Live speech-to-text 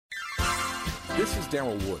This is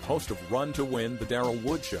Darryl Wood, host of Run to Win, the Darryl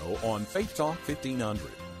Wood Show on Faith Talk 1500.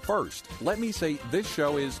 First, let me say this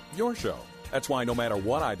show is your show. That's why no matter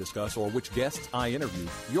what I discuss or which guests I interview,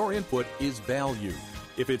 your input is valued.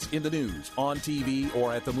 If it's in the news, on TV,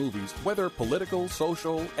 or at the movies, whether political,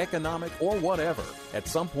 social, economic, or whatever, at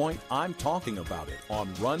some point I'm talking about it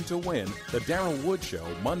on Run to Win, the Darryl Wood Show,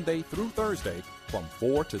 Monday through Thursday from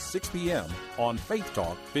 4 to 6 p.m. on Faith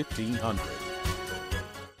Talk 1500.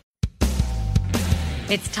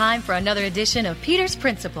 It's time for another edition of Peter's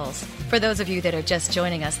Principles. For those of you that are just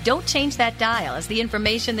joining us, don't change that dial, as the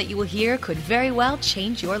information that you will hear could very well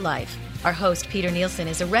change your life. Our host, Peter Nielsen,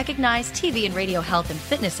 is a recognized TV and radio health and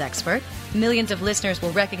fitness expert. Millions of listeners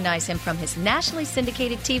will recognize him from his nationally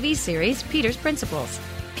syndicated TV series, Peter's Principles.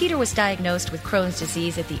 Peter was diagnosed with Crohn's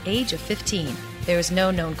disease at the age of 15. There is no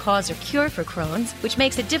known cause or cure for Crohn's, which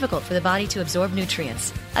makes it difficult for the body to absorb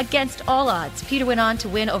nutrients. Against all odds, Peter went on to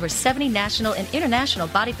win over 70 national and international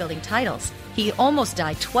bodybuilding titles. He almost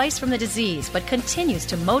died twice from the disease, but continues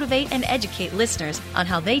to motivate and educate listeners on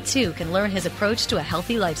how they too can learn his approach to a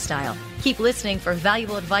healthy lifestyle. Keep listening for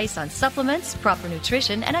valuable advice on supplements, proper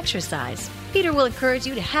nutrition, and exercise. Peter will encourage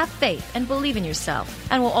you to have faith and believe in yourself,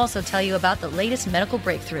 and will also tell you about the latest medical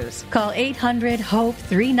breakthroughs. Call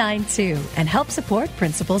 800-HOPE-392 and help support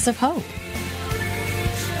Principles of Hope.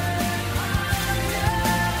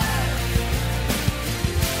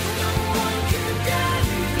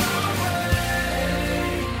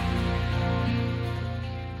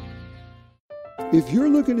 If you're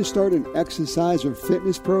looking to start an exercise or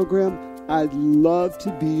fitness program, I'd love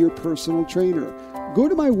to be your personal trainer. Go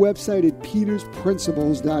to my website at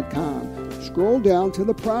petersprinciples.com. Scroll down to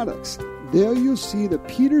the products. There you'll see the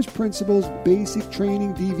Peter's Principles Basic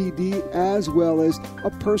Training DVD as well as a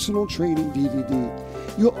personal training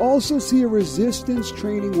DVD. You'll also see a resistance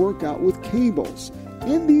training workout with cables.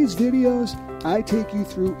 In these videos, I take you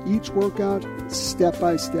through each workout step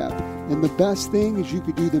by step. And the best thing is you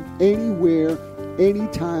could do them anywhere,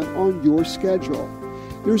 anytime on your schedule.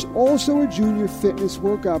 There's also a junior fitness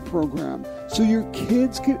workout program, so your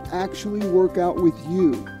kids can actually work out with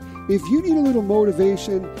you. If you need a little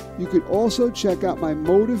motivation, you could also check out my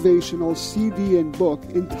motivational CD and book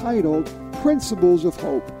entitled Principles of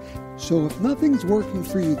Hope. So if nothing's working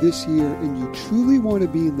for you this year and you truly want to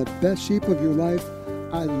be in the best shape of your life,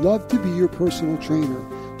 I'd love to be your personal trainer.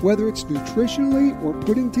 Whether it's nutritionally or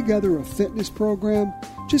putting together a fitness program,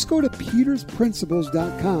 just go to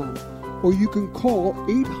petersprinciples.com. Or you can call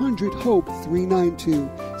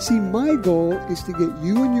 800-HOPE-392. See, my goal is to get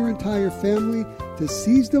you and your entire family to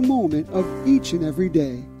seize the moment of each and every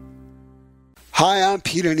day. Hi, I'm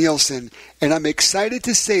Peter Nielsen, and I'm excited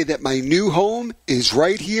to say that my new home is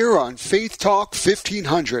right here on Faith Talk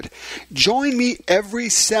 1500. Join me every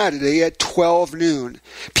Saturday at 12 noon.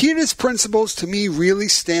 Peter's Principles to me really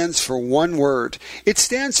stands for one word. It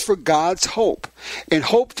stands for God's hope. And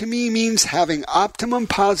hope to me means having optimum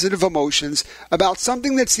positive emotions about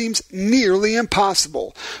something that seems nearly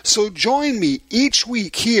impossible. So join me each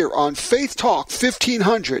week here on Faith Talk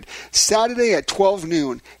 1500, Saturday at 12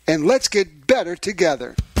 noon, and let's get better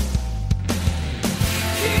together.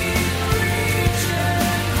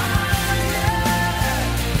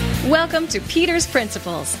 Welcome to Peter's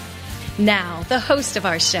Principles. Now, the host of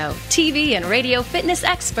our show, TV and radio fitness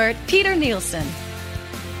expert, Peter Nielsen.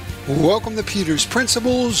 Welcome to Peter's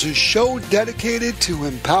Principles, a show dedicated to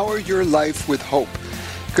empower your life with hope.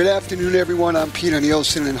 Good afternoon, everyone. I'm Peter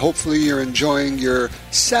Nielsen, and hopefully you're enjoying your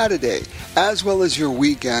Saturday as well as your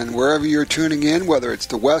weekend, wherever you're tuning in, whether it's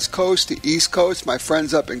the West Coast, the East Coast, my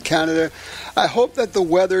friends up in Canada. I hope that the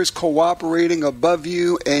weather's cooperating above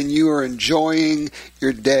you and you are enjoying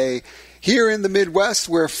your day. Here in the Midwest,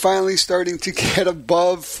 we're finally starting to get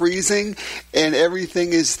above freezing and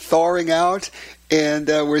everything is thawing out. And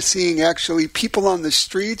we're seeing actually people on the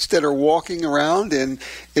streets that are walking around, and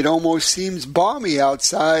it almost seems balmy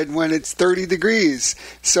outside when it's 30 degrees.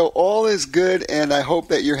 So all is good, and I hope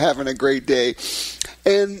that you're having a great day.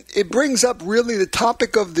 And it brings up really the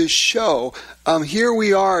topic of this show. Here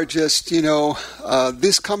we are just,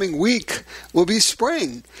 this coming week will be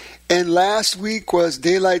spring. And last week was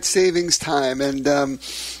daylight savings time. And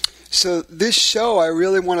so this show, I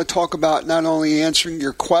really want to talk about not only answering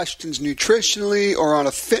your questions nutritionally or on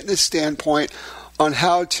a fitness standpoint on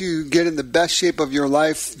how to get in the best shape of your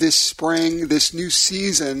life this spring, this new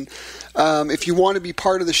season. If you want to be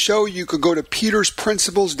part of the show, you could go to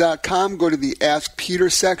petersprinciples.com, go to the Ask Peter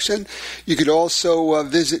section. You could also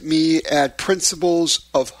visit me at Principles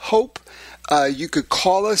of Hope. You could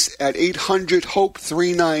call us at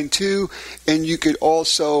 800-HOPE-392, and you could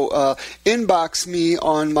also inbox me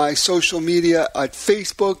on my social media at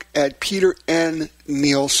Facebook at Peter N.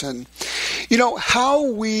 Nielsen. You know,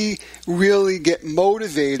 how we really get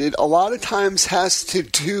motivated a lot of times has to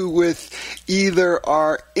do with either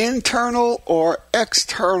our internal or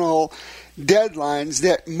external deadlines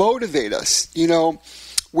that motivate us. You know,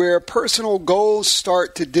 where personal goals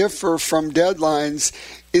start to differ from deadlines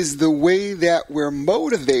is the way that we're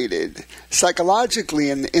motivated psychologically,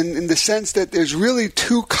 in the sense that there's really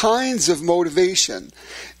two kinds of motivation.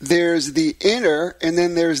 There's the inner and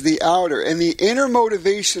then there's the outer. And the inner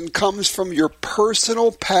motivation comes from your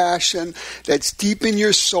personal passion that's deep in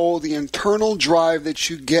your soul, the internal drive that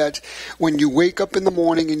you get when you wake up in the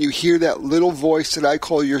morning and you hear that little voice that I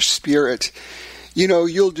call your spirit. You know,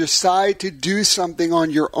 you'll decide to do something on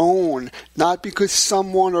your own, not because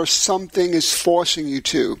someone or something is forcing you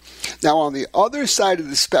to. Now, on the other side of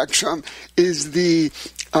the spectrum is the,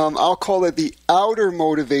 I'll call it the outer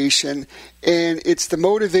motivation, and it's the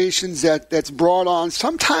motivations that's brought on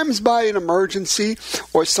sometimes by an emergency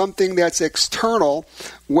or something that's external,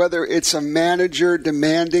 whether it's a manager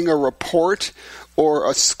demanding a report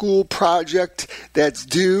or a school project that's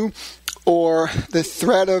due, or the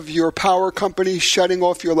threat of your power company shutting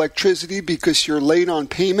off your electricity because you're late on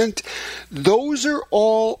payment. Those are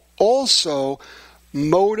all also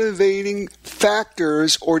motivating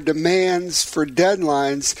factors or demands for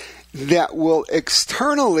deadlines that will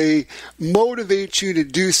externally motivate you to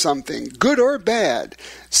do something, good or bad.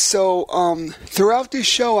 So throughout this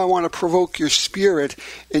show, I want to provoke your spirit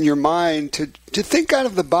and your mind to think out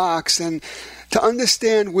of the box and to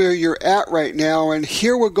understand where you're at right now. And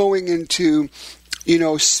here we're going into, you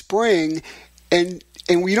know, spring, and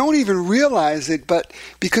we don't even realize it, but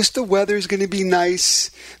because the weather is going to be nice,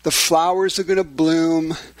 the flowers are going to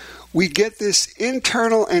bloom, we get this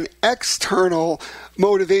internal and external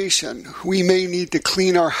motivation. We may need to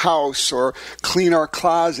clean our house or clean our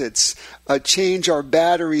closets, change our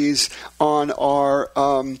batteries on our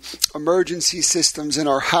emergency systems in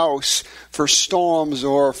our house for storms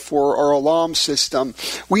or for our alarm system.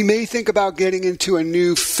 We may think about getting into a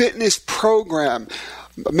new fitness program.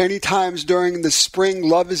 Many times during the spring,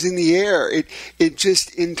 love is in the air. It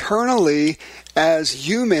just internally, as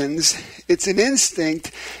humans, it's an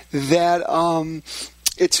instinct that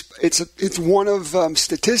it's one of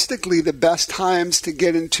statistically the best times to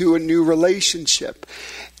get into a new relationship.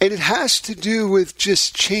 And it has to do with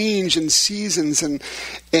just change and seasons, and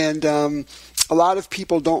a lot of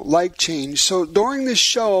people don't like change. So during this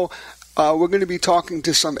show, we're going to be talking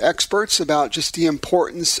to some experts about just the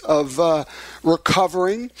importance of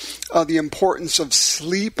recovering, the importance of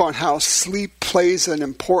sleep, on how sleep plays an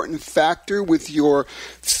important factor with your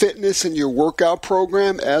fitness and your workout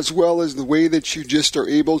program, as well as the way that you just are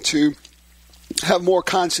able to have more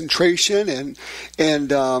concentration and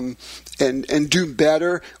do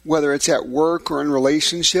better, whether it's at work or in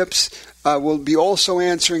relationships. We'll be also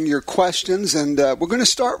answering your questions, and we're going to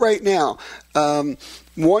start right now.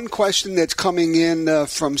 One question that's coming in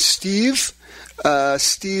from Steve.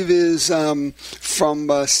 Steve is from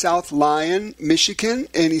South Lyon, Michigan,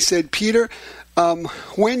 and he said, Peter,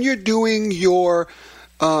 when you're doing your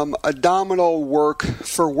abdominal work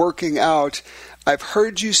for working out, I've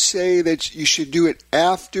heard you say that you should do it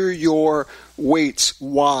after your weights.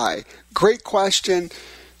 Why? Great question.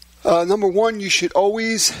 Number one, you should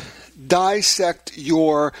always dissect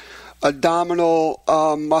your abdominal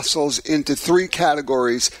muscles into three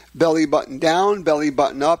categories: belly button down, belly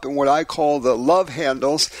button up, and what I call the love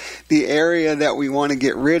handles, the area that we want to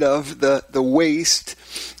get rid of, the waist,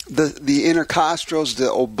 the intercostals, the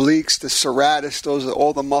obliques, the serratus. Those are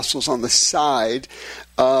all the muscles on the side.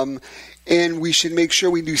 And we should make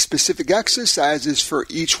sure we do specific exercises for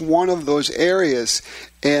each one of those areas.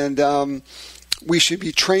 And we should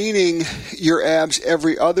be training your abs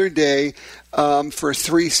every other day for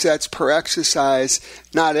 3 sets per exercise,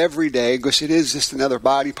 not every day, because it is just another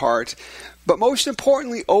body part. But most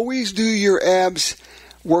importantly, always do your abs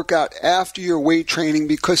workout after your weight training,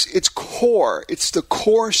 because it's core. It's the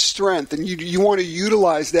core strength, and you want to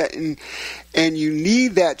utilize that, and you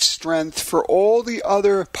need that strength for all the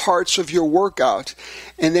other parts of your workout.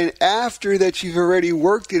 And then after that you've already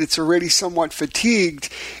worked it, it's already somewhat fatigued,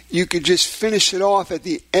 you could just finish it off at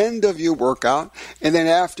the end of your workout. And then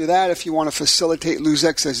after that, if you want to facilitate lose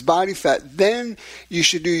excess body fat, then you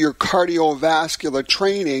should do your cardiovascular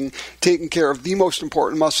training, taking care of the most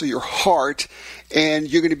important muscle, your heart.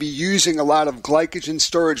 And you're going to be using a lot of glycogen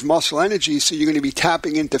storage muscle energy, so you're going to be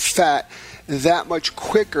tapping into fat that much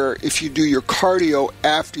quicker if you do your cardio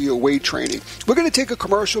after your weight training. We're going to take a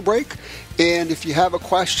commercial break, and if you have a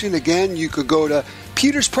question, again, you could go to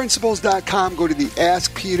petersprinciples.com, go to the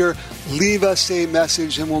Ask Peter, leave us a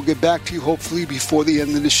message, and we'll get back to you hopefully before the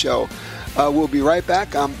end of the show. We'll be right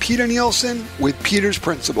back. I'm Peter Nielsen with Peter's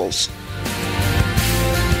Principles.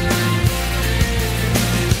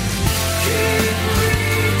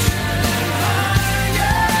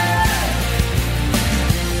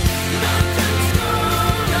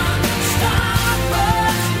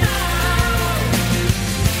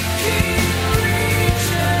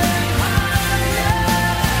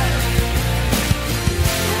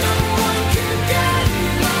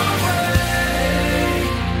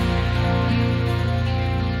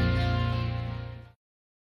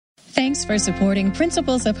 Thanks for supporting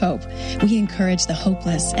Principles of Hope. We encourage the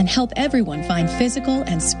hopeless and help everyone find physical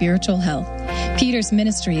and spiritual health. Peter's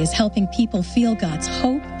ministry is helping people feel God's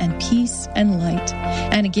hope and peace and light.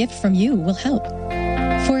 And a gift from you will help.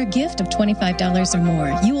 For a gift of $25 or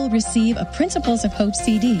more, you will receive a Principles of Hope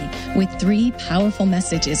CD with 3 powerful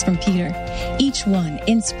messages from Peter, each one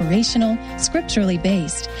inspirational, scripturally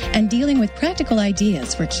based, and dealing with practical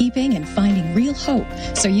ideas for keeping and finding real hope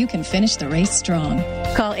so you can finish the race strong.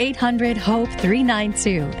 Call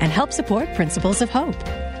 800-HOPE-392 and help support Principles of Hope.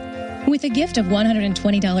 With a gift of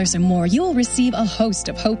 $120 or more, you will receive a host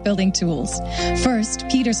of hope-building tools. First,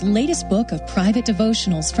 Peter's latest book of private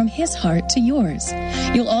devotionals from his heart to yours.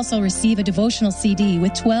 You'll also receive a devotional CD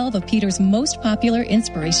with 12 of Peter's most popular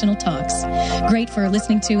inspirational talks. Great for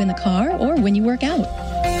listening to in the car or when you work out.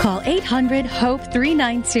 Call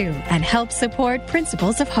 800-HOPE-392 and help support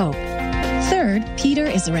Principles of Hope. Third, Peter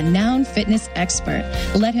is a renowned fitness expert.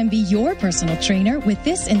 Let him be your personal trainer with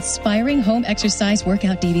this inspiring home exercise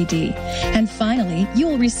workout DVD. And finally, you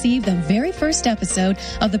will receive the very first episode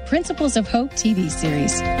of the Principles of Hope TV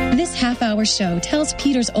series. This half-hour show tells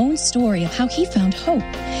Peter's own story of how he found hope.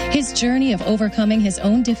 His journey of overcoming his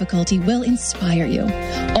own difficulty will inspire you.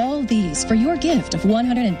 All these for your gift of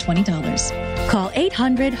 $120. Call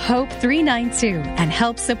 800-HOPE-392 and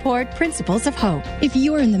help support Principles of Hope. If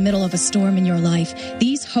you're in the middle of a storm in your life,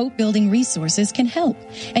 these hope-building resources can help.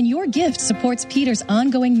 And your gift supports Peter's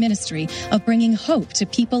ongoing ministry of bringing hope to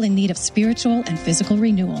people in need of spiritual and physical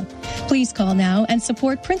renewal. Please call now and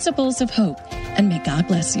support Principles of Hope. And may God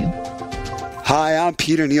bless you. Hi, I'm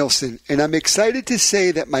Peter Nielsen, and I'm excited to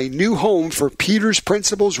say that my new home for Peter's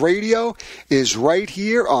Principles Radio is right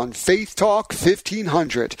here on Faith Talk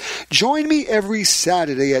 1500. Join me every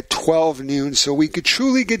Saturday at 12 noon so we could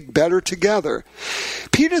truly get better together.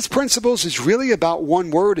 Peter's Principles is really about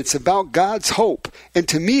one word. It's about God's hope. And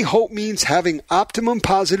to me, hope means having optimum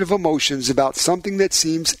positive emotions about something that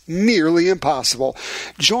seems nearly impossible.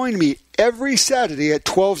 Join me every Saturday at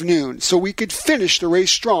 12 noon so we could finish the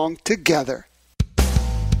race strong together.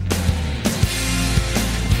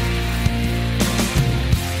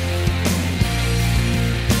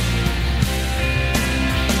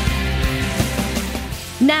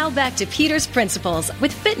 Now back to Peter's Principles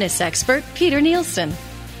with fitness expert Peter Nielsen.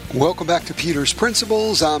 Welcome back to Peter's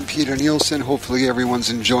Principles. I'm Peter Nielsen. Hopefully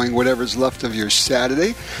everyone's enjoying whatever's left of your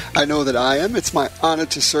Saturday. I know that I am. It's my honor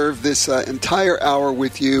to serve this entire hour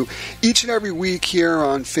with you each and every week here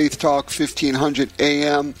on Faith Talk 1500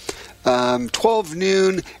 AM, 12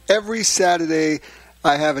 noon, every Saturday.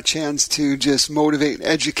 I have a chance to just motivate and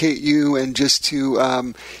educate you and just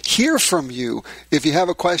to hear from you. If you have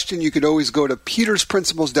a question, you could always go to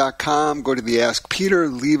petersprinciples.com, go to the Ask Peter,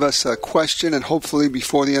 leave us a question, and hopefully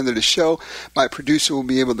before the end of the show, my producer will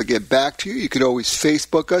be able to get back to you. You could always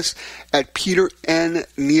Facebook us at Peter N.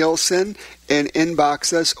 Nielsen and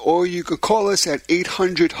inbox us, or you could call us at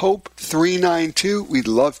 800-HOPE-392. We'd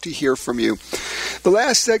love to hear from you. The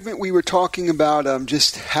last segment we were talking about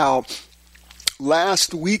just how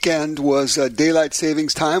last weekend was daylight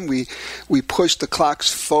savings time. We pushed the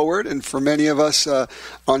clocks forward, and for many of us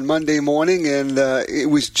on Monday morning, and it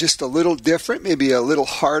was just a little different, maybe a little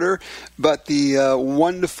harder, but the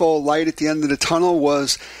wonderful light at the end of the tunnel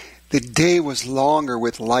was the day was longer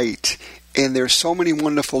with light. And there's so many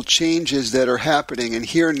wonderful changes that are happening. And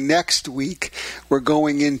here next week, we're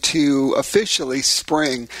going into officially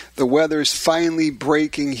spring. The weather's finally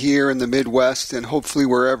breaking here in the Midwest, and hopefully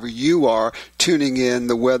wherever you are tuning in,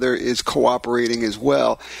 the weather is cooperating as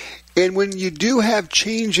well. And when you do have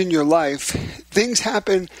change in your life, things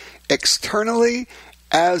happen externally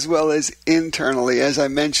as well as internally, as I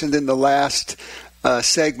mentioned in the last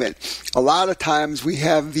segment. A lot of times we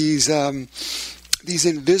have these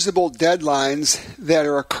invisible deadlines that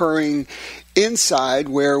are occurring inside,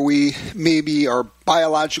 where we maybe our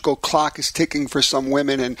biological clock is ticking for some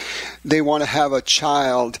women and they want to have a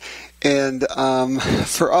child. And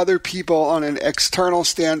for other people on an external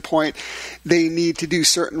standpoint, they need to do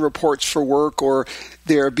certain reports for work, or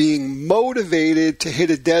they're being motivated to hit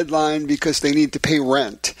a deadline because they need to pay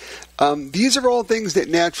rent. These are all things that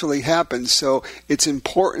naturally happen, so it's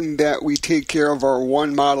important that we take care of our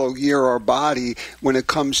one model year, our body, when it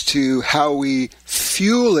comes to how we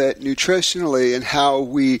fuel it nutritionally and how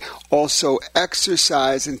we also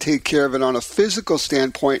exercise and take care of it on a physical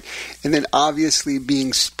standpoint, and then obviously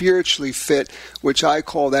being spiritually fit, which I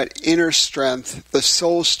call that inner strength, the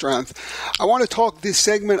soul strength. I want to talk this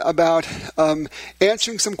segment about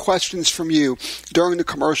answering some questions from you. During the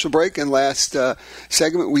commercial break and last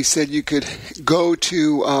segment, we said you could go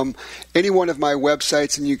to any one of my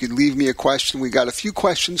websites and you could leave me a question. We got a few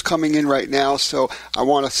questions coming in right now, so I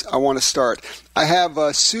want to start. I have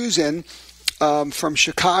Susan from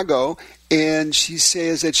Chicago, and she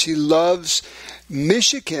says that she loves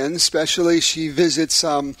Michigan, especially she visits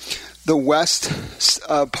the west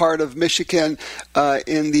part of Michigan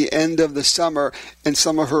in the end of the summer, and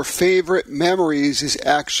some of her favorite memories is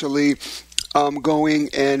actually going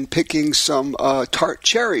and picking some tart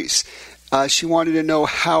cherries. She wanted to know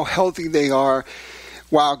how healthy they are.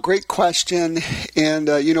 Wow, great question. And,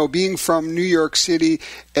 being from New York City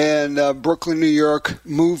and Brooklyn, New York,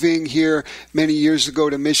 moving here many years ago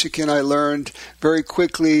to Michigan, I learned very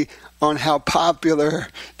quickly on how popular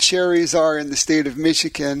cherries are in the state of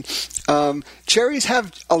Michigan. Cherries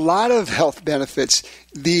have a lot of health benefits.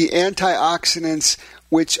 The antioxidants,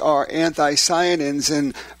 which are anthocyanins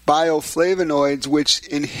and bioflavonoids, which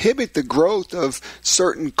inhibit the growth of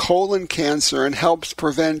certain colon cancer and helps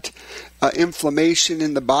prevent inflammation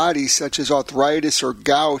in the body, such as arthritis or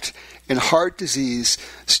gout and heart disease.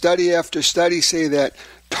 Study after study say that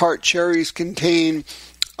tart cherries contain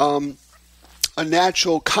a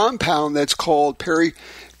natural compound that's called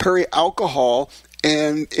perialcohol,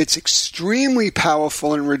 and it's extremely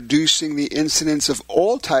powerful in reducing the incidence of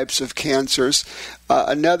all types of cancers.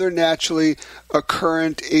 Another naturally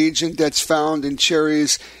occurrent agent that's found in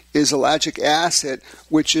cherries is ellagic acid,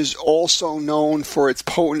 which is also known for its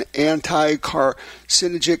potent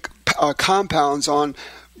anti-carcinogenic compounds on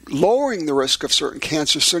lowering the risk of certain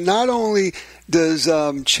cancers. So not only does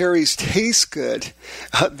cherries taste good,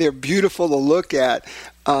 they're beautiful to look at,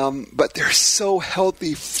 but they're so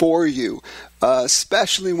healthy for you,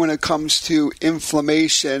 especially when it comes to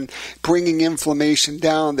inflammation, bringing inflammation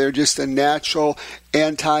down. They're just a natural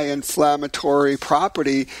anti-inflammatory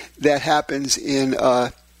property that happens in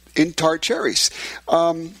tart cherries.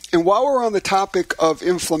 And while we're on the topic of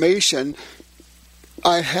inflammation,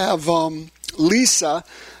 I have Lisa.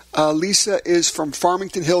 Lisa is from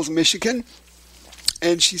Farmington Hills, Michigan.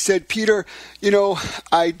 And she said, Peter,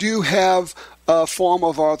 I do have a form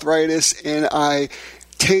of arthritis, and I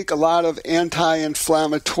take a lot of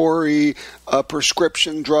anti-inflammatory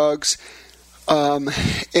prescription drugs.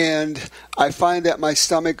 And I find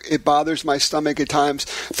that it bothers my stomach at times.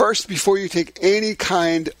 First, before you take any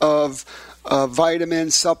kind of vitamin,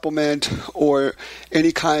 supplement, or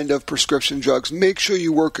any kind of prescription drugs, make sure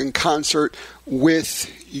you work in concert with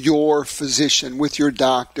your physician, with your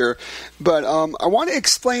doctor. But I want to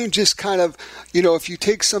explain just kind of, if you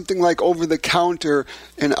take something like over-the-counter,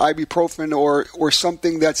 an ibuprofen or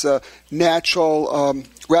something that's a natural,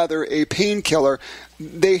 rather a painkiller,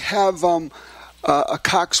 they have a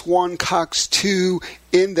COX-1, COX-2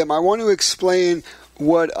 in them. I want to explain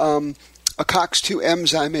what a COX-2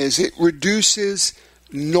 enzyme is. It reduces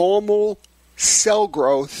normal cell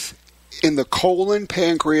growth in the colon,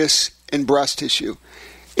 pancreas, and breast tissue.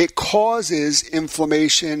 It causes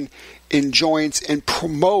inflammation in joints and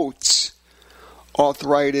promotes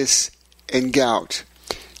arthritis and gout.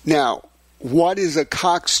 Now, what does a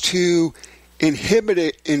COX-2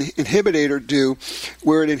 inhibitor do?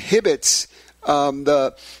 Where it inhibits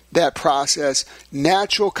that process.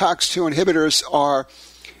 Natural COX-2 inhibitors are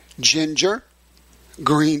ginger,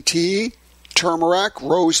 green tea, turmeric,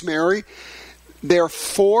 rosemary. There are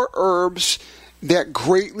 4 herbs that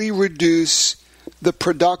greatly reduce the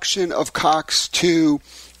production of COX-2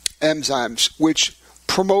 enzymes, which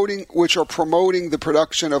are promoting the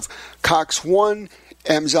production of COX-1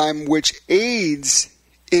 enzyme, which aids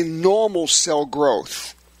in normal cell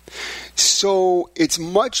growth. So it's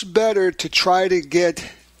much better to try to get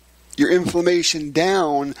your inflammation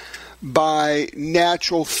down by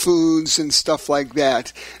natural foods and stuff like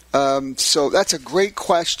that. So that's a great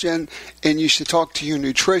question, and you should talk to your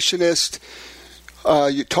nutritionist.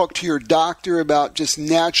 You talk to your doctor about just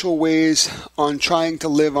natural ways on trying to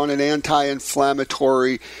live on an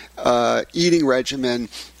anti-inflammatory eating regimen,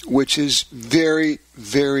 which is very,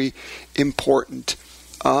 very important.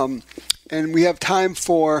 and we have time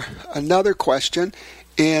for another question.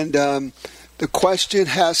 And the question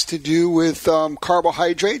has to do with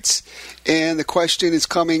carbohydrates. And the question is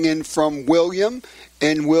coming in from William.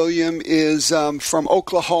 And William is from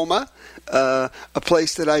Oklahoma, a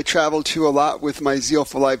place that I travel to a lot with my Zeal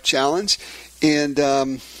for Life Challenge. And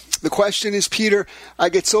the question is, Peter, I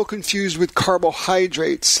get so confused with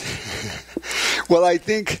carbohydrates. Well, I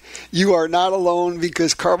think you are not alone,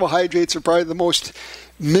 because carbohydrates are probably the most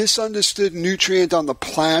misunderstood nutrient on the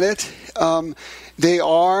planet. They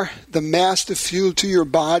are the master fuel to your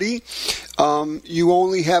body. You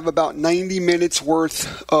only have about 90 minutes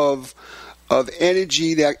worth of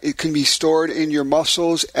energy that it can be stored in your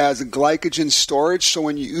muscles as glycogen storage. So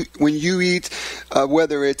when you eat,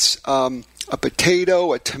 whether it's a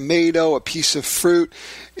potato, a tomato, a piece of fruit,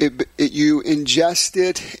 you ingest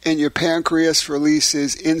it, and your pancreas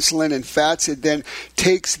releases insulin and fats. It then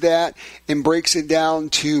takes that and breaks it down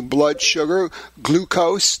to blood sugar,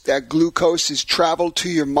 glucose. That glucose is traveled to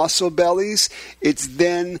your muscle bellies. It's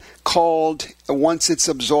then called, once it's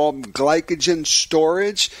absorbed, glycogen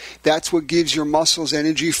storage. That's what gives your muscles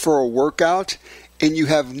energy for a workout. And you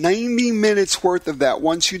have 90 minutes worth of that.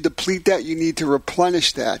 Once you deplete that, you need to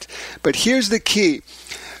replenish that. But here's the key.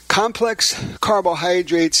 Complex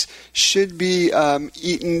carbohydrates should be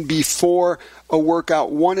eaten before a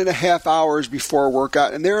workout, 1.5 hours before a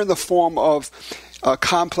workout. And they're in the form of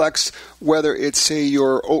complex, whether it's, say,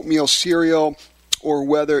 your oatmeal cereal, or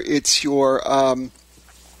whether it's your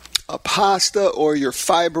pasta, or your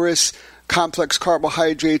fibrous complex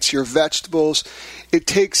carbohydrates, your vegetables. It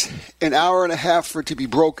takes 1.5 hours for it to be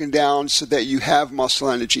broken down so that you have muscle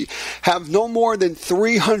energy. Have no more than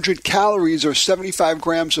 300 calories or 75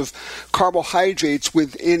 grams of carbohydrates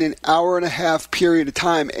within 1.5 hour period of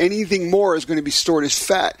time. Anything more is going to be stored as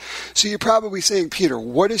fat. So you're probably saying, Peter,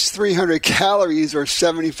 what does 300 calories or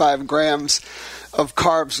 75 grams of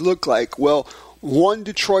carbs look like? Well, one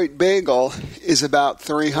Detroit bagel is about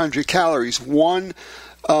 300 calories. One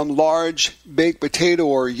large baked potato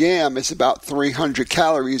or yam is about 300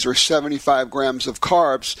 calories or 75 grams of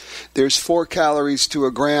carbs. There's 4 calories to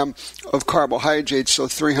a gram of carbohydrates, so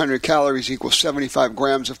 300 calories equals 75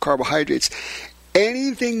 grams of carbohydrates.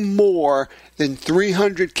 Anything more than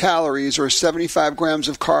 300 calories or 75 grams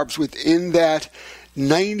of carbs within that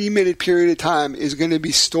 90-minute period of time is going to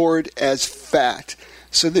be stored as fat.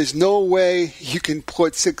 So there's no way you can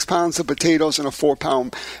put 6 pounds of potatoes in a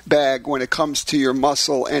 4-pound bag when it comes to your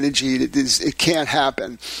muscle energy. It can't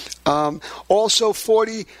happen. Also,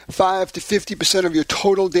 45 to 50% of your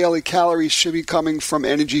total daily calories should be coming from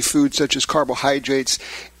energy foods such as carbohydrates.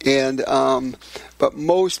 But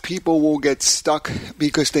most people will get stuck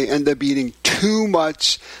because they end up eating too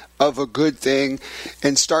much of a good thing,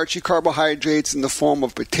 and starchy carbohydrates in the form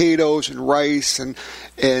of potatoes and rice and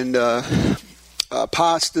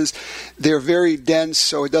pastas. They're very dense,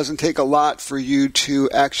 so it doesn't take a lot for you to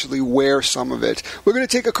actually wear some of it. We're going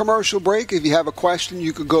to take a commercial break. If you have a question,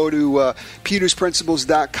 you could go to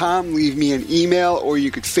petersprinciples.com, leave me an email, or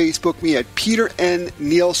you could Facebook me at Peter N.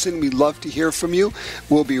 Nielsen. We'd love to hear from you.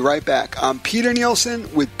 We'll be right back. I'm Peter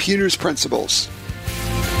Nielsen with Peter's Principles.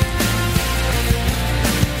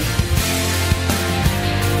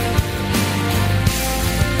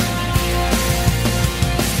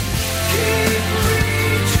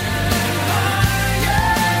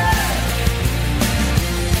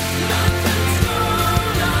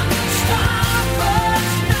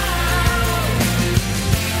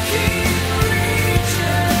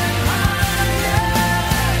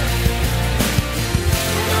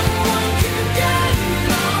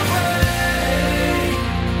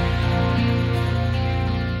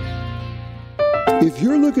 If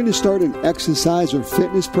you're looking to start an exercise or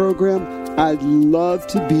fitness program, I'd love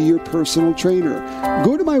to be your personal trainer.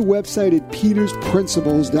 Go to my website at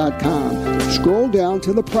petersprinciples.com. Scroll down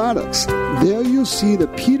to the products. There you'll see the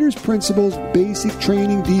Peter's Principles Basic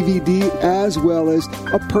Training DVD as well as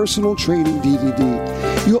a personal training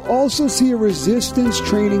DVD. You'll also see a resistance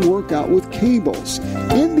training workout with cables.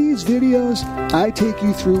 In these videos, I take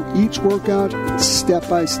you through each workout step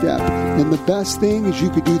by step. And the best thing is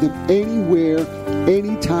you could do them anywhere,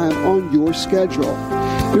 anytime on your schedule.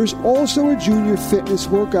 There's also a junior fitness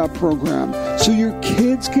workout program, so your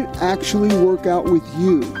kids can actually work out with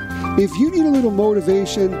you. If you need a little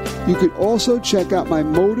motivation, you could also check out my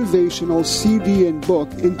motivational CD and book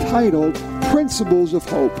entitled Principles of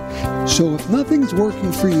Hope. So if nothing's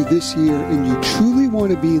working for you this year and you truly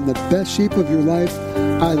want to be in the best shape of your life,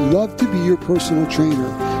 I'd love to be your personal trainer.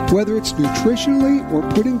 Whether it's nutritionally or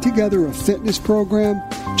putting together a fitness program,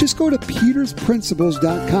 just go to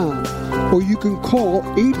petersprinciples.com or you can call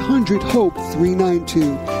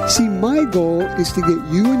 800-HOPE-392. See, my goal is to get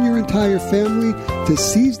you and your entire family to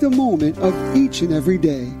seize the moment of each and every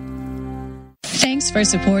day. Thanks for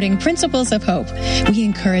supporting Principles of Hope. We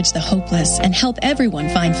encourage the hopeless and help everyone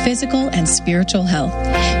find physical and spiritual health.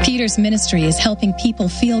 Peter's ministry is helping people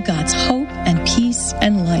feel God's hope and peace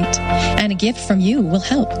and light. And a gift from you will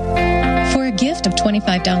help. For a gift of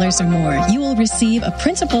 $25 or more, you will receive a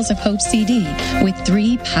Principles of Hope CD with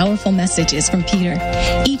 3 powerful messages from Peter,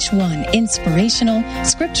 each one inspirational,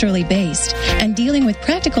 scripturally based, and dealing with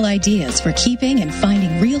practical ideas for keeping and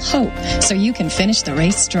finding real hope so you can finish the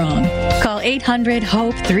race strong. Call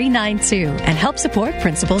 800-HOPE-392 and help support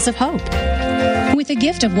Principles of Hope. With a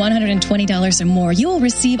gift of $120 or more, you will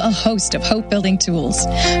receive a host of hope-building tools.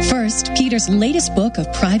 First, Peter's latest book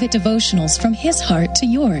of private devotionals from his heart to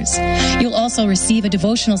yours. You'll also receive a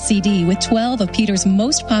devotional CD with 12 of Peter's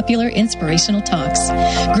most popular inspirational talks.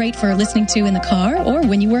 Great for listening to in the car or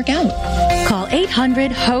when you work out. Call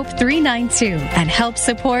 800-HOPE-392 and help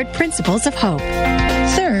support Principles of Hope.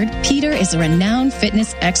 Third, Peter is a renowned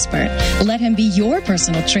fitness expert. Let him be your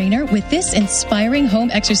personal trainer with this inspiring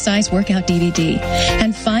home exercise workout DVD.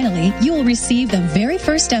 And finally, you will receive the very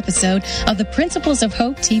first episode of the Principles of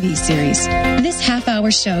Hope TV series. This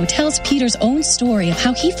half-hour show tells Peter's own story of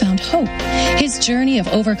how he found hope. His journey of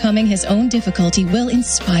overcoming his own difficulty will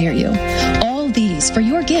inspire you. All these for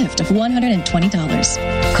your gift of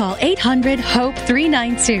 $120. Call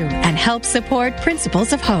 800-HOPE-392 and help support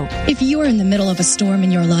Principles of Hope. If you're in the middle of a storm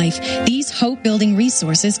in your life, these hope-building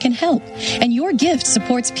resources can help. And your gift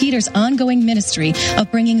supports Peter's ongoing ministry of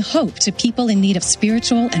bringing hope to people in need of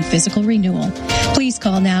spiritual and physical renewal. Please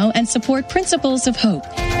call now and support Principles of Hope.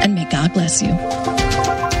 And may God bless you.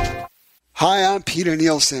 Hi, I'm Peter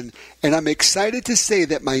Nielsen, and I'm excited to say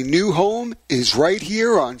that my new home is right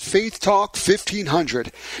here on Faith Talk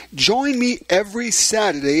 1500. Join me every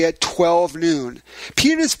Saturday at 12 noon.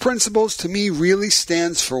 Peter's Principles to me really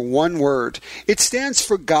stands for one word. It stands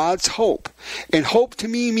for God's hope. And hope to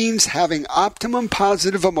me means having optimum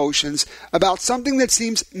positive emotions about something that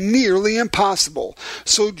seems nearly impossible.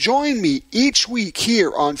 So join me each week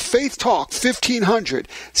here on Faith Talk 1500,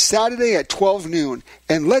 Saturday at 12 noon,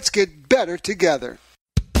 and let's get better together.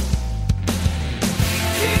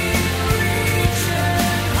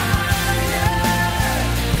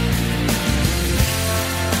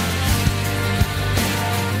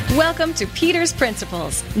 Welcome to Peter's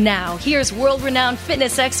Principles. Now, here's world-renowned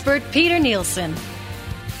fitness expert Peter Nielsen.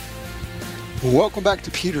 Welcome back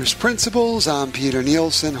to Peter's Principles. I'm Peter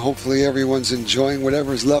Nielsen. Hopefully everyone's enjoying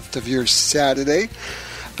whatever's left of your Saturday.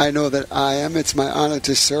 I know that I am. It's my honor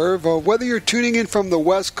to serve. Whether you're tuning in from the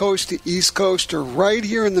West Coast to East Coast or right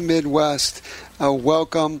here in the Midwest,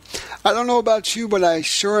 welcome. I don't know about you, but I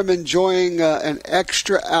sure am enjoying an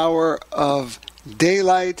extra hour of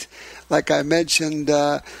daylight. Like I mentioned,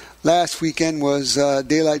 last weekend was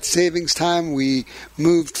daylight savings time. We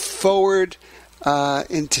moved forward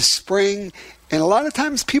into spring. And a lot of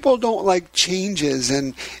times people don't like changes,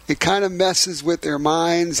 and it kind of messes with their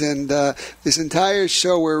minds. And this entire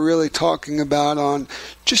show we're really talking about on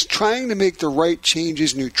just trying to make the right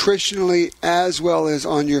changes nutritionally as well as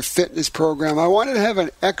on your fitness program. I wanted to have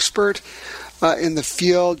an expert in the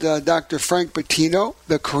field, Dr. Frank Bettino,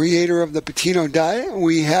 the creator of the Bettino Diet.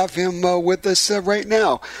 We have him with us right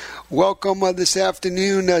now. Welcome this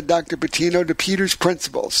afternoon, Dr. Bettino, to Peter's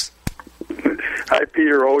Principles. Hi,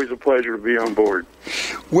 Peter. Always a pleasure to be on board.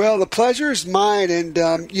 Well, the pleasure is mine. And,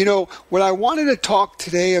 what I wanted to talk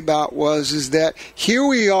today about is that here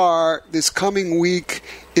we are, this coming week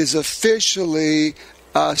is officially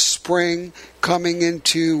spring coming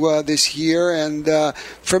into this year. And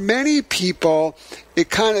for many people, it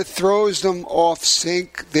kind of throws them off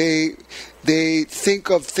sync. They think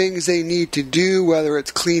of things they need to do, whether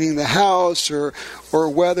it's cleaning the house or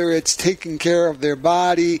whether it's taking care of their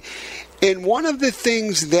body. And one of the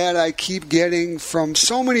things that I keep getting from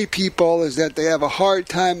so many people is that they have a hard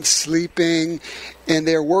time sleeping and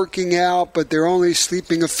they're working out, but they're only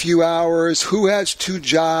sleeping a few hours. Who has 2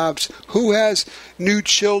 jobs? Who has new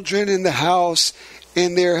children in the house?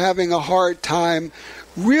 And they're having a hard time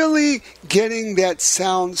really getting that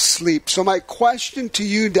sound sleep. So my question to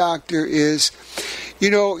you, doctor, is,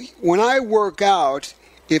 when I work out,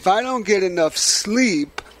 if I don't get enough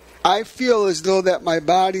sleep, I feel as though that my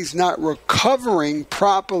body's not recovering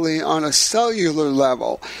properly on a cellular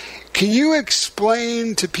level. Can you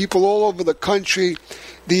explain to people all over the country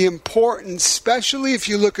the importance, especially if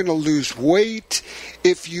you're looking to lose weight,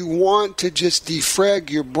 if you want to just defrag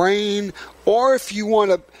your brain, or if you want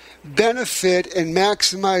to benefit and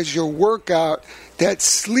maximize your workout, that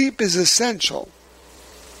sleep is essential?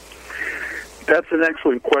 That's an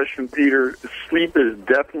excellent question, Peter. Sleep is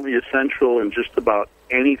definitely essential in just about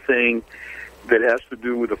anything that has to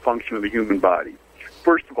do with the function of the human body.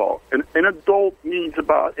 First of all, an adult needs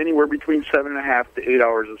about anywhere between 7.5 to 8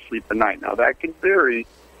 hours of sleep a night. Now, that can vary.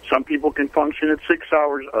 Some people can function at 6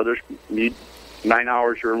 hours. Others need 9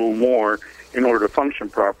 hours or a little more in order to function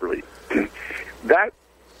properly. That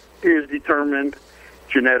is determined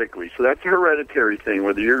genetically. So that's a hereditary thing.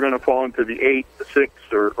 Whether you're going to fall into the 8, the 6,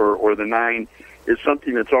 or the 9 is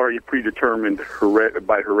something that's already predetermined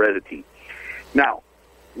by heredity. Now,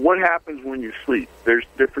 what happens when you sleep? There's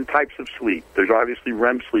different types of sleep. There's obviously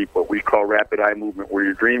REM sleep, what we call rapid eye movement, where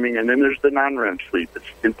you're dreaming, and then there's the non-REM sleep. It's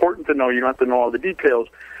important to know, you don't have to know all the details,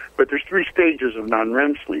 but there's 3 stages of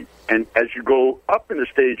non-REM sleep. And as you go up in the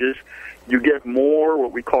stages, you get more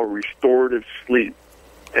what we call restorative sleep.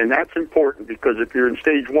 And that's important because if you're in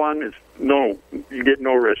stage 1, you get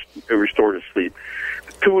no restorative sleep.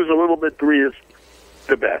 2 is a little bit, 3 is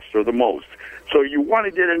the best or the most. So you want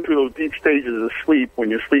to get into those deep stages of sleep when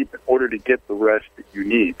you sleep in order to get the rest that you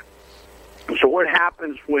need. So what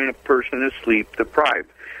happens when a person is sleep deprived?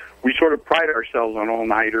 We sort of pride ourselves on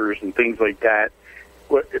all-nighters and things like that.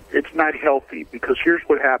 But it's not healthy because here's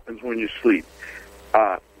what happens when you sleep.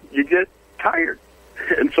 You get tired.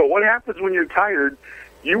 And so what happens when you're tired,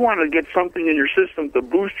 you want to get something in your system to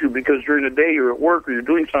boost you because during the day you're at work or you're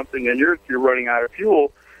doing something and you're running out of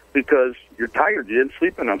fuel because you're tired. You didn't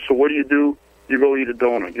sleep enough. So what do? You go eat a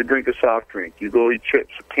donut. You drink a soft drink. You go eat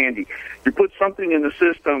chips, candy. You put something in the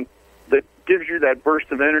system that gives you that burst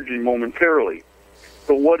of energy momentarily.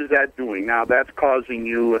 So what is that doing? Now that's causing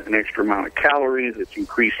you an extra amount of calories. It's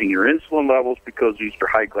increasing your insulin levels because these are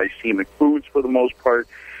high glycemic foods for the most part.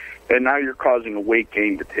 And now you're causing a weight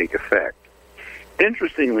gain to take effect.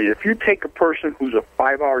 Interestingly, if you take a person who's a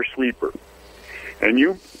 5-hour sleeper and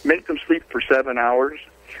you make them sleep for 7 hours,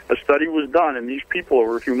 a study was done, and these people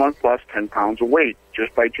over a few months lost 10 pounds of weight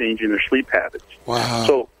just by changing their sleep habits. Wow.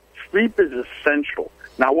 So sleep is essential.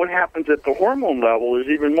 Now, what happens at the hormone level is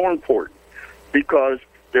even more important because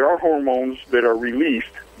there are hormones that are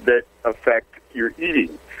released that affect your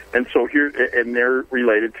eating, and they're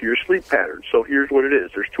related to your sleep pattern. So here's what it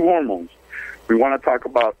is. There's 2 hormones. We want to talk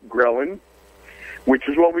about ghrelin, which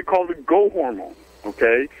is what we call the go hormone,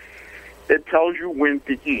 okay? It tells you when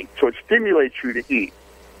to eat, so it stimulates you to eat.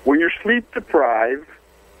 When you're sleep deprived,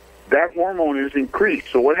 that hormone is increased.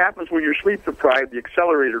 So what happens when you're sleep deprived, the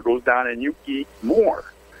accelerator goes down and you eat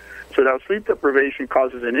more. So now sleep deprivation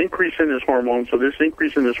causes an increase in this hormone, so this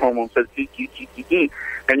increase in this hormone says eat,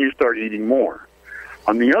 and you start eating more.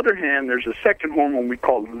 On the other hand, there's a second hormone we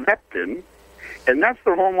call leptin, and that's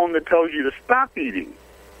the hormone that tells you to stop eating.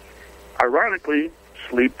 Ironically,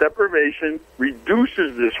 sleep deprivation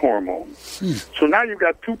reduces this hormone. So now you've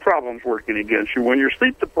got 2 problems working against you. When you're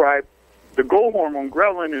sleep deprived, the goal hormone,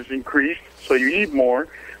 ghrelin, is increased, so you eat more.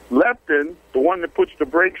 Leptin, the one that puts the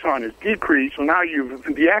brakes on, is decreased, so now you've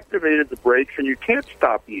deactivated the brakes and you can't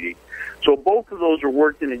stop eating. So both of those are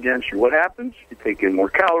working against you. What happens? You take in more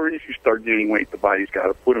calories, you start gaining weight, the body's got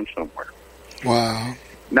to put them somewhere. Wow.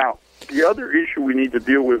 Now, the other issue we need to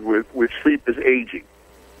deal with sleep is aging.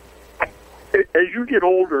 As you get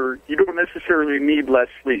older, you don't necessarily need less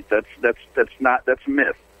sleep. That's a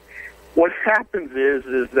myth. What happens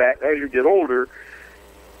is that as you get older,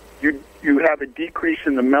 you have a decrease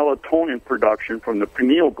in the melatonin production from the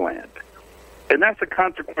pineal gland. And that's a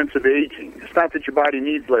consequence of aging. It's not that your body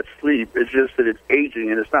needs less sleep. It's just that it's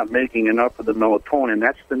aging and it's not making enough of the melatonin.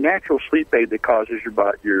 That's the natural sleep aid that causes your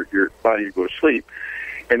body to go to sleep.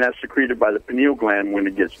 And that's secreted by the pineal gland when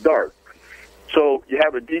it gets dark. So you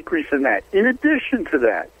have a decrease in that. In addition to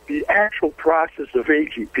that, the actual process of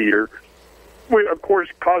aging, Peter, of course,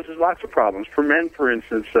 causes lots of problems. For men, for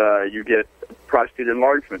instance, you get prostate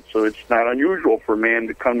enlargement. So it's not unusual for a man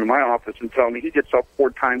to come to my office and tell me he gets up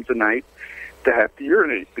 4 times a night to have to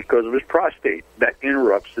urinate because of his prostate. That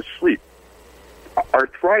interrupts his sleep.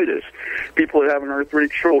 Arthritis. People that have an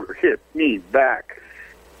arthritic shoulder, hip, knee, back,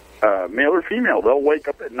 male or female, they'll wake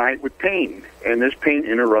up at night with pain, and this pain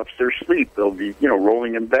interrupts their sleep. They'll be,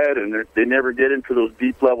 rolling in bed, and they never get into those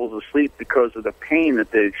deep levels of sleep because of the pain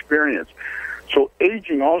that they experience. So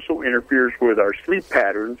aging also interferes with our sleep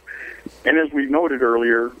patterns, and as we noted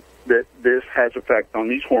earlier, that this has effect on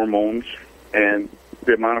these hormones and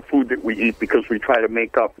the amount of food that we eat because we try to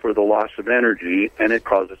make up for the loss of energy, and it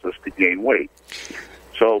causes us to gain weight.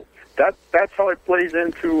 So that's how it plays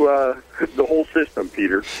into the whole system,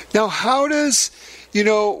 Peter. Now, how does,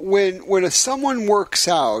 when someone works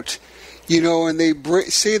out, and they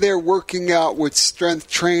say they're working out with strength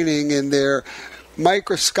training and they're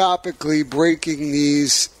microscopically breaking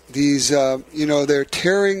these they're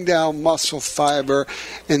tearing down muscle fiber,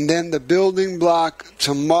 and then the building block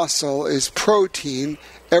to muscle is protein.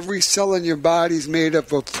 Every cell in your body is made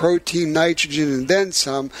up of protein, nitrogen, and then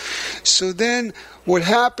some. So then what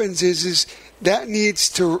happens is that needs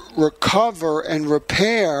to recover and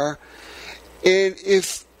repair. And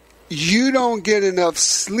if you don't get enough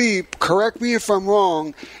sleep, correct me if I'm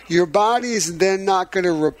wrong, your body is then not going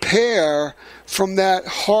to repair from that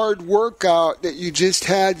hard workout that you just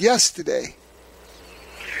had yesterday.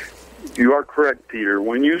 You are correct, Peter.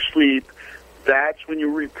 When you sleep, that's when you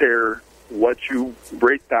repair what you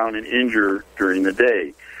break down and injure during the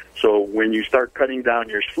day. So when you start cutting down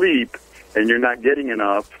your sleep and you're not getting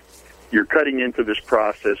enough, you're cutting into this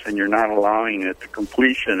process and you're not allowing it to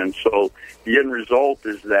completion. And so the end result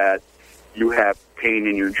is that you have pain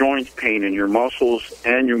in your joints, pain in your muscles,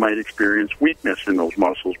 and you might experience weakness in those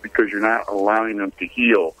muscles because you're not allowing them to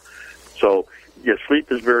heal. So, yes, sleep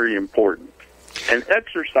is very important. And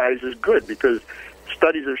exercise is good because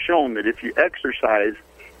studies have shown that if you exercise,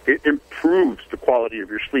 it improves the quality of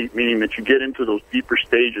your sleep, meaning that you get into those deeper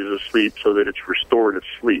stages of sleep so that it's restorative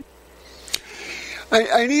sleep.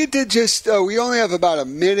 I need to just, we only have about a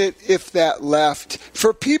minute, if that, left.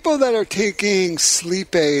 For people that are taking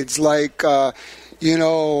sleep aids like, Advil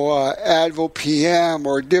PM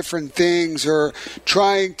or different things, or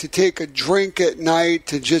trying to take a drink at night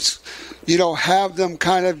to just, have them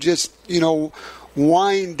kind of just,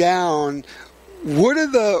 wind down, what are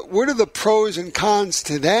the pros and cons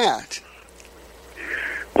to that?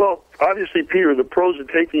 Well, obviously, Peter, the pros of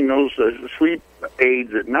taking those sleep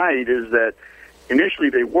aids at night is that initially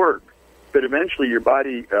they work, but eventually your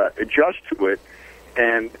body adjusts to it,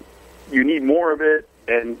 and you need more of it,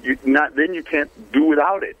 and then you can't do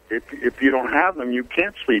without it. If you don't have them, you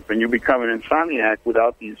can't sleep, and you become an insomniac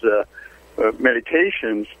without these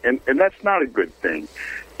medications, and that's not a good thing.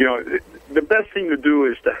 The best thing to do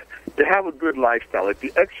is to have a good lifestyle. If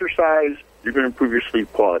you exercise, you're going to improve your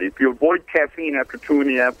sleep quality. If you avoid caffeine after 2 in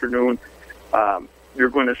the afternoon, you're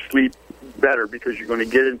going to sleep better because you're going to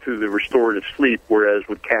get into the restorative sleep, whereas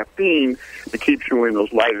with caffeine, it keeps you in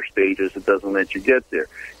those lighter stages. It doesn't let you get there.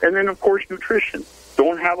 And then, of course, nutrition.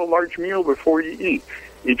 Don't have a large meal before you eat.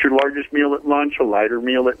 Eat your largest meal at lunch, a lighter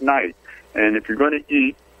meal at night. And if you're going to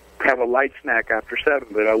eat, have a light snack after 7,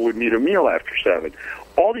 but I wouldn't eat a meal after 7.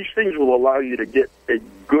 All these things will allow you to get a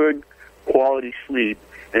good quality sleep,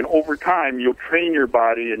 and over time you'll train your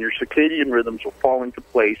body and your circadian rhythms will fall into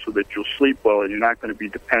place so that you'll sleep well and you're not going to be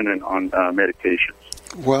dependent on medications.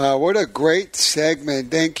 Wow, what a great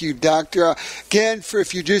segment. Thank you, Doctor. Again,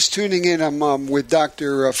 if you're just tuning in, I'm with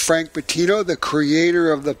Dr. Frank Patino, the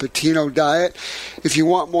creator of the Patino Diet. If you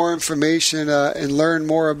want more information and learn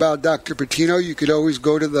more about Dr. Patino, you could always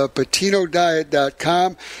go to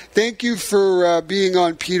thepatinodiet.com. Thank you for being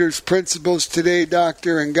on Peter's Principles today,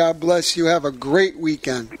 Doctor, and God bless you. Have a great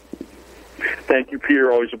weekend. Thank you,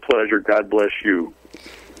 Peter. Always a pleasure. God bless you.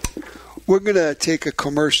 We're going to take a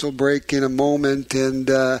commercial break in a moment, and,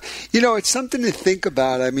 it's something to think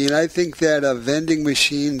about. I mean, I think that vending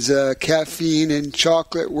machines, caffeine and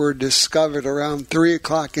chocolate were discovered around 3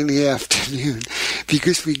 o'clock in the afternoon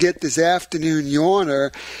because we get this afternoon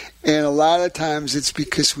yawner, and a lot of times it's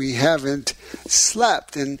because we haven't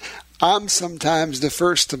slept. And I'm sometimes the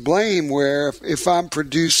first to blame, where if I'm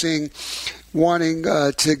wanting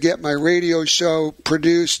to get my radio show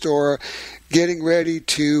produced or getting ready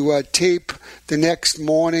to tape the next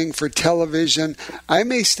morning for television, I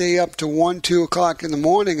may stay up to 1, 2 o'clock in the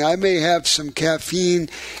morning. I may have some caffeine,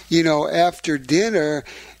 after dinner,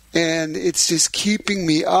 and it's just keeping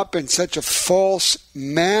me up in such a false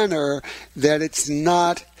manner that it's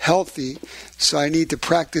not healthy. So I need to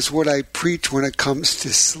practice what I preach when it comes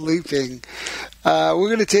to sleeping. We're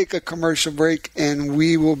going to take a commercial break, and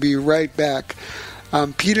we will be right back.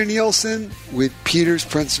 I'm Peter Nielsen with Peter's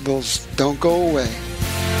Principles. Don't go away.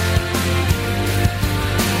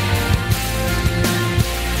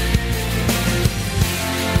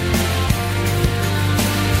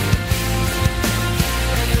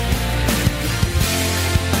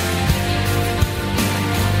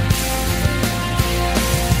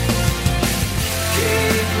 Keep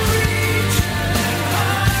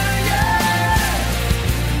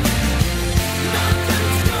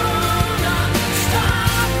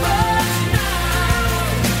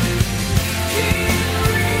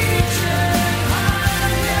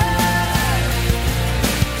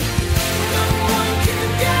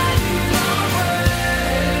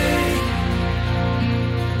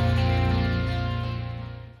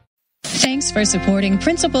Thanks for supporting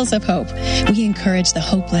Principles of Hope. We encourage the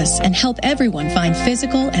hopeless and help everyone find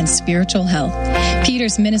physical and spiritual health.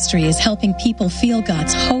 Peter's ministry is helping people feel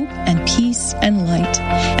God's hope and peace and light.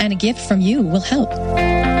 And a gift from you will help.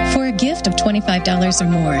 For a gift of $25 or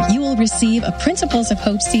more, you will receive a Principles of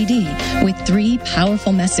Hope CD with 3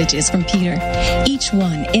 powerful messages from Peter, each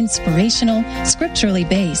one inspirational, scripturally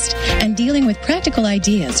based, and dealing with practical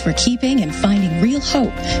ideas for keeping and finding real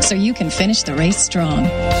hope so you can finish the race strong.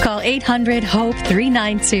 Call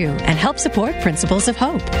 800-HOPE-392 and help support Principles of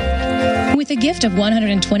Hope. With a gift of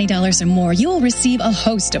 $120 or more, you will receive a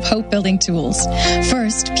host of hope-building tools.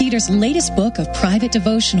 First, Peter's latest book of private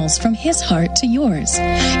devotionals from his heart to yours.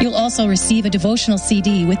 You'll also receive a devotional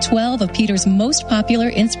CD with 12 of Peter's most popular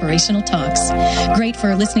inspirational talks. Great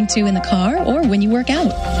for listening to in the car or when you work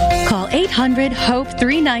out. Call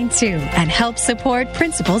 800-HOPE-392 and help support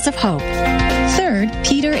Principles of Hope. Third,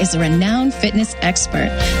 Peter is a renowned fitness expert.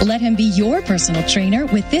 Let him be your personal trainer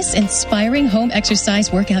with this inspiring home exercise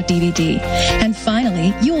workout DVD. And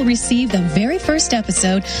finally, you will receive the very first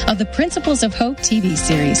episode of the Principles of Hope TV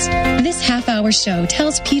series. This half-hour show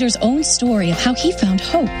tells Peter's own story of how he found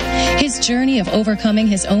hope. His journey of overcoming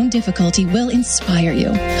his own difficulty will inspire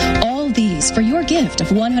you. All these for your gift of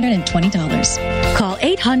 $120. Call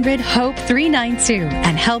 800-HOPE-392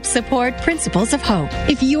 and help support Principles of Hope.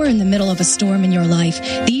 If you're in the middle of a storm in your life,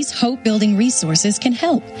 these hope-building resources can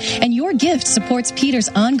help. And your gift supports Peter's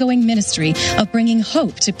ongoing ministry of bringing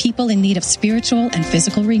hope to people in need of spiritual and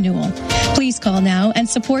physical renewal. Please call now and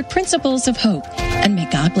support Principles of Hope. And may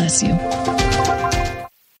God bless you.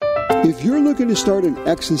 If you're looking to start an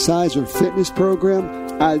exercise or fitness program,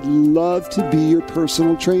 I'd love to be your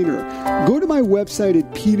personal trainer. Go to my website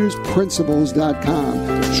at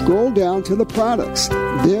petersprinciples.com. Scroll down to the products.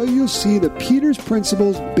 There you'll see the Peter's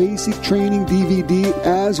Principles Basic Training DVD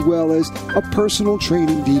as well as a personal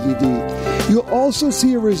training DVD. You'll also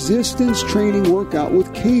see a resistance training workout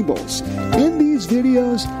with cables. In these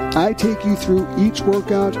videos, I take you through each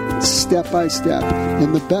workout step by step.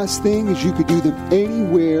 And the best thing is you could do them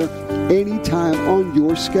anywhere, anytime on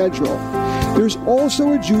your schedule. There's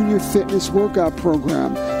also a junior fitness workout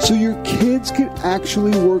program, so your kids can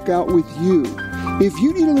actually work out with you. If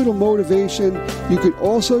you need a little motivation, you can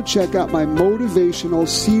also check out my motivational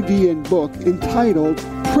CD and book entitled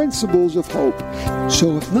Principles of Hope.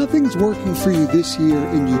 So if nothing's working for you this year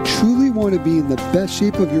and you truly want to be in the best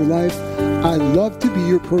shape of your life, I'd love to be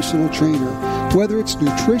your personal trainer. Whether it's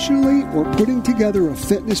nutritionally or putting together a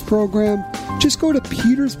fitness program, just go to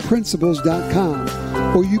petersprinciples.com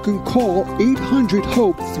or you can call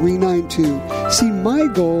 800-HOPE-392. See, my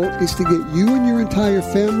goal is to get you and your entire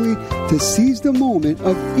family to seize the moment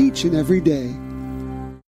of each and every day.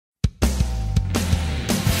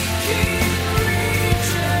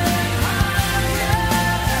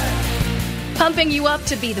 Pumping you up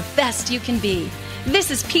to be the best you can be.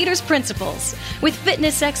 This is Peter's Principles with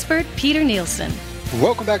fitness expert Peter Nielsen.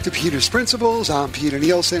 Welcome back to Peter's Principles. I'm Peter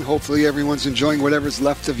Nielsen. Hopefully everyone's enjoying whatever's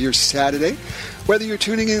left of your Saturday. Whether you're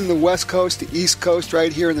tuning in the West Coast, the East Coast,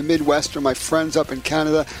 right here in the Midwest, or my friends up in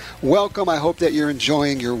Canada, welcome. I hope that you're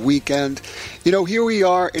enjoying your weekend. You know, here we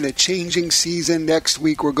are in a changing season. Next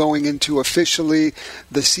week we're going into officially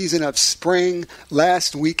the season of spring.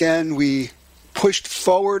 Last weekend we pushed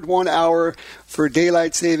forward 1 hour for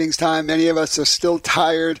daylight savings time. Many of us are still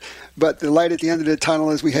tired, but the light at the end of the tunnel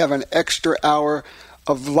is we have an extra hour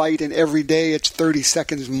of light, and every day it's 30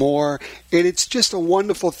 seconds more, and it's just a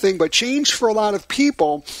wonderful thing. But change for a lot of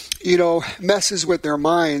people, you know, messes with their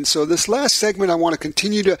minds. So this last segment, I want to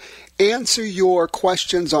continue to answer your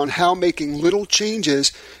questions on how making little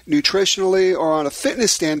changes nutritionally or on a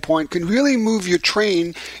fitness standpoint can really move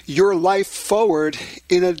your life forward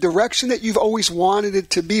in a direction that you've always wanted it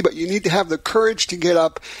to be, but you need to have the courage to get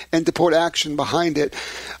up and to put action behind it.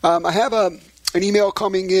 I have an email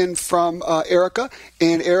coming in from Erica,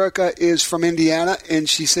 and Erica is from Indiana, and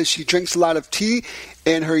she says she drinks a lot of tea,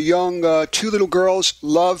 and her young 2 little girls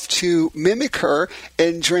love to mimic her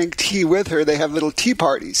and drink tea with her. They have little tea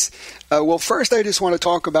parties. Well, first I just want to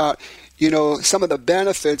talk about, you know, some of the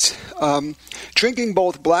benefits. Drinking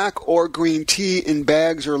both black or green tea in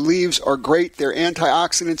bags or leaves are great. Their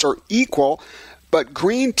antioxidants are equal, but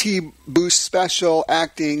green tea boosts special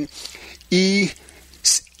acting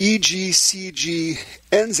EGCG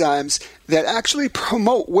enzymes that actually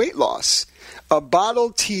promote weight loss.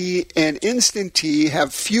 Bottled tea and instant tea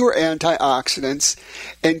have fewer antioxidants,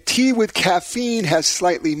 and tea with caffeine has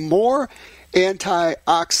slightly more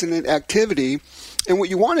antioxidant activity. And what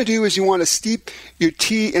you want to do is you want to steep your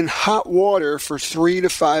tea in hot water for 3 to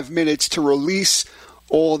 5 minutes to release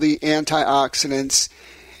all the antioxidants.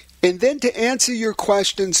 And then to answer your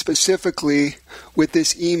question specifically with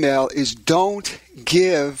this email is don't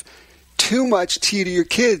give too much tea to your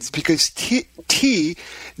kids, because tea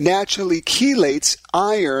naturally chelates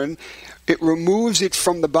iron. It removes it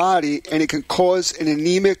from the body, and it can cause an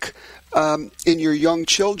anemic in your young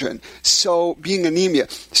children. So being anemia.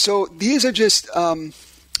 So these are just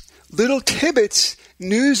little tidbits,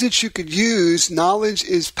 news that you could use. Knowledge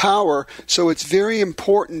is power, so it's very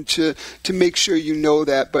important to make sure you know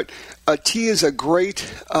that. But tea is a great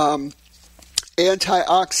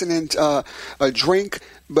antioxidant drink,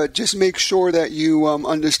 but just make sure that you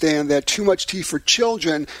understand that too much tea for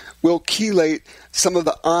children will chelate some of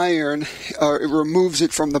the iron. It removes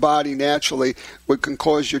it from the body naturally, which can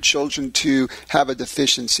cause your children to have a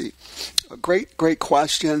deficiency. A great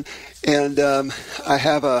question. And I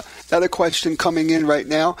have another question coming in right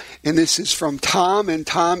now, and this is from Tom, and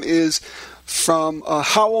Tom is from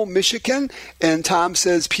Howell, Michigan, and Tom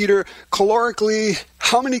says, Peter, calorically,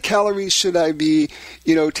 how many calories should I be,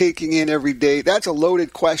 taking in every day? That's a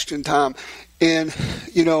loaded question, Tom. And,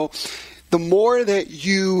 the more that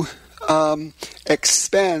you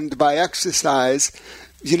expend by exercise,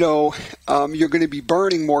 you're going to be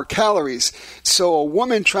burning more calories. So a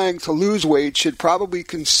woman trying to lose weight should probably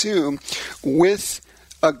consume, with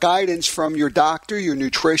guidance from your doctor, your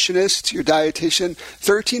nutritionist, your dietitian,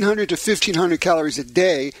 1,300 to 1,500 calories a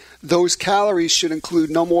day. Those calories should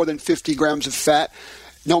include no more than 50 grams of fat,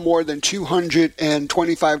 no more than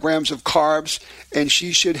 225 grams of carbs, and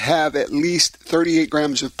she should have at least 38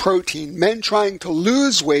 grams of protein. Men trying to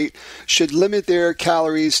lose weight should limit their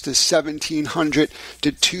calories to 1,700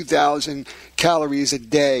 to 2,000 calories a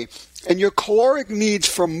day. And your caloric needs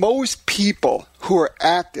for most people who are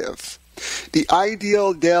active, the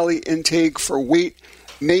ideal daily intake for weight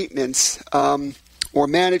maintenance or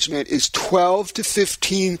management is 12 to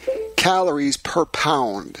 15 calories per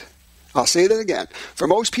pound. I'll say that again. For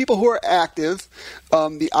most people who are active,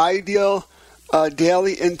 the ideal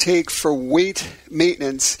daily intake for weight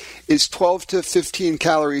maintenance is 12 to 15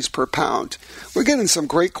 calories per pound. We're getting some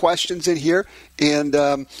great questions in here.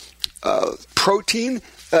 And protein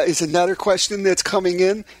is another question that's coming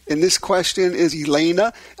in. And this question is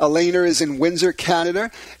Elena. Elena is in Windsor, Canada.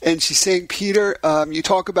 And she's saying, Peter, you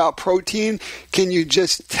talk about protein. Can you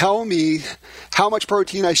just tell me how much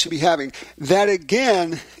protein I should be having? That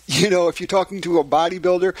again, if you're talking to a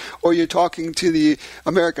bodybuilder or you're talking to the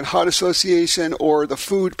American Heart Association or the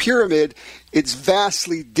food pyramid, it's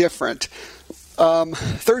vastly different.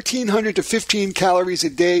 1,300 to 15 calories a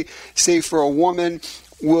day, say for a woman,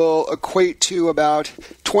 will equate to about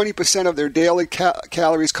 20% of their daily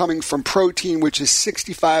calories coming from protein, which is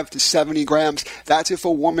 65 to 70 grams. That's if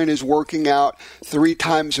a woman is working out 3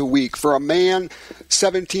 times a week. For a man,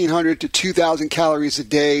 1,700 to 2,000 calories a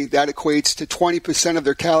day. That equates to 20% of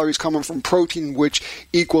their calories coming from protein, which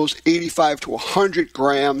equals 85 to 100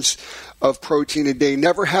 grams of protein a day.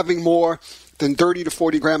 Never having more than 30 to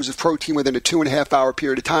 40 grams of protein within a 2.5 hour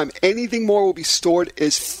period of time. Anything more will be stored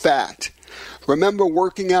as fat. Remember,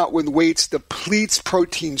 working out with weights depletes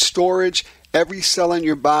protein storage. Every cell in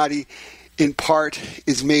your body, in part,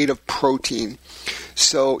 is made of protein.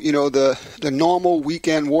 So, the normal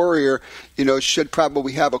weekend warrior, should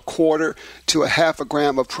probably have 1/4 to 1/2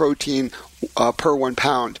 gram of protein per 1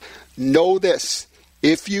 pound. Know this.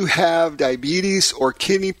 If you have diabetes or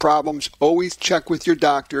kidney problems, always check with your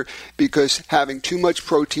doctor, because having too much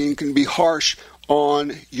protein can be harsh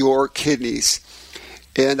on your kidneys.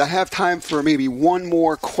 And I have time for maybe one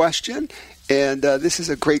more question, and this is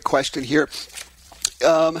a great question here.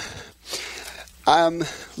 I'm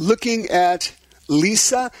looking at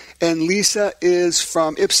Lisa, and Lisa is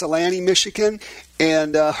from Ypsilanti, Michigan,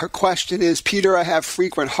 and her question is, Peter, I have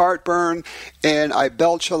frequent heartburn, and I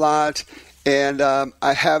belch a lot, and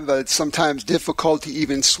I have sometimes difficulty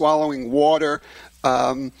even swallowing water.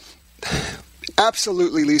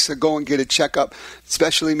 Absolutely, Lisa, go and get a checkup,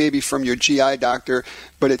 especially maybe from your GI doctor.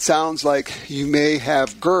 But it sounds like you may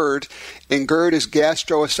have GERD, and GERD is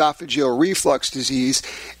gastroesophageal reflux disease.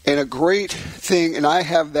 And a great thing, and I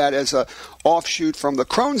have that as a offshoot from the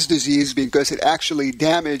Crohn's disease, because it actually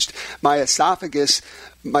damaged my esophagus,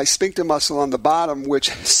 my sphincter muscle on the bottom,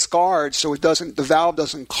 which scarred, so the valve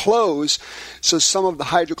doesn't close. So some of the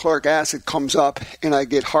hydrochloric acid comes up, and I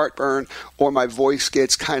get heartburn, or my voice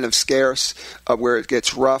gets kind of scarce, where it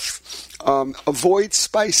gets rough. Avoid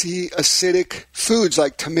spicy, acidic foods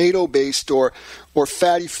like tomato-based or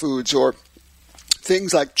fatty foods, or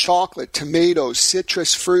things like chocolate, tomatoes,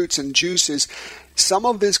 citrus fruits, and juices. Some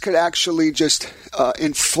of this could actually just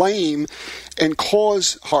inflame and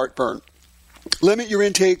cause heartburn. Limit your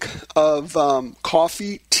intake of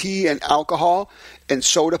coffee, tea, and alcohol, and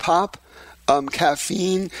soda pop.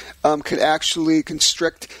 Caffeine could actually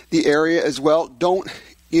constrict the area as well. Don't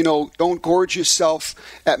gorge yourself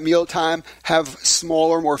at mealtime. Have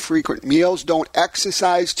smaller, more frequent meals. Don't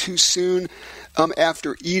exercise too soon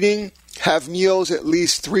after eating. Have meals at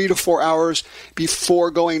least 3 to 4 hours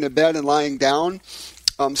before going to bed and lying down.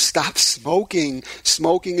 Stop smoking.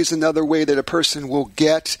 Smoking is another way that a person will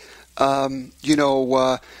get, will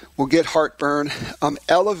get heartburn.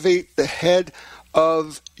 Elevate the head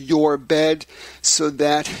of your bed so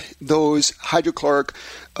that those hydrochloric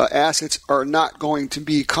acids are not going to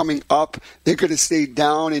be coming up. They're going to stay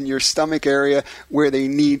down in your stomach area where they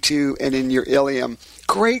need to and in your ileum.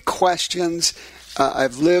 Great questions.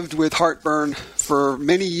 I've lived with heartburn for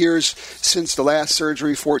many years since the last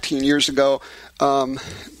surgery 14 years ago.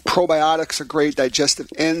 Probiotics are great. Digestive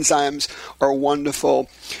enzymes are wonderful.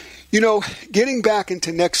 Getting back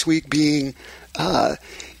into next week being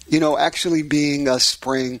actually being a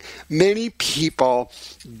spring, many people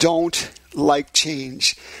don't like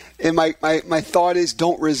change. And my thought is,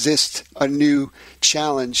 don't resist a new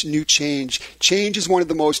challenge, new change. Change is one of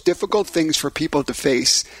the most difficult things for people to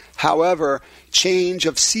face. However, change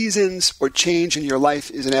of seasons or change in your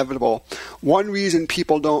life is inevitable. One reason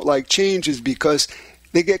people don't like change is because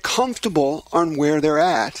they get comfortable on where they're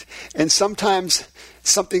at. And sometimes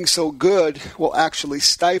something so good will actually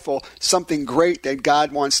stifle something great that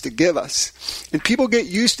God wants to give us. And people get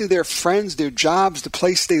used to their friends, their jobs, the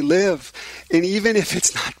place they live. And even if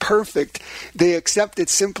it's not perfect, they accept it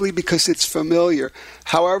simply because it's familiar.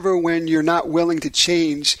 However, when you're not willing to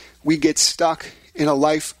change, we get stuck in a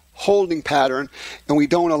life holding pattern, and we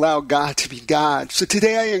don't allow God to be God. So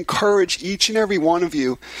today I encourage each and every one of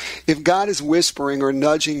you, if God is whispering or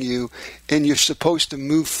nudging you and you're supposed to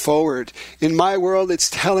move forward, in my world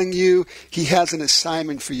it's telling you He has an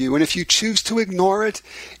assignment for you. And if you choose to ignore it,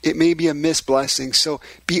 it may be a missed blessing. So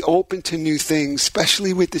be open to new things,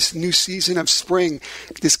 especially with this new season of spring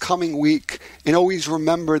this coming week. And always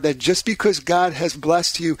remember that just because God has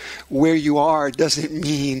blessed you where you are doesn't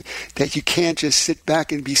mean that you can't just sit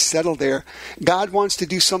back and be settled there. God wants to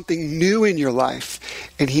do something new in your life,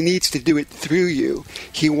 and He needs to do it through you.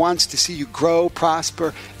 He wants to see you grow,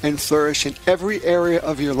 prosper, and flourish in every area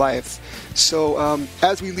of your life. So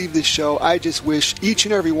as we leave this show, I just wish each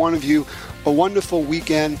and every one of you a wonderful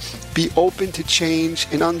weekend. Be open to change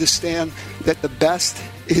and understand that the best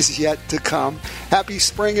is yet to come. Happy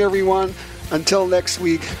spring, everyone. Until next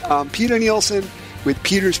week, I'm Peter Nielsen with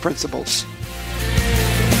Peter's Principles.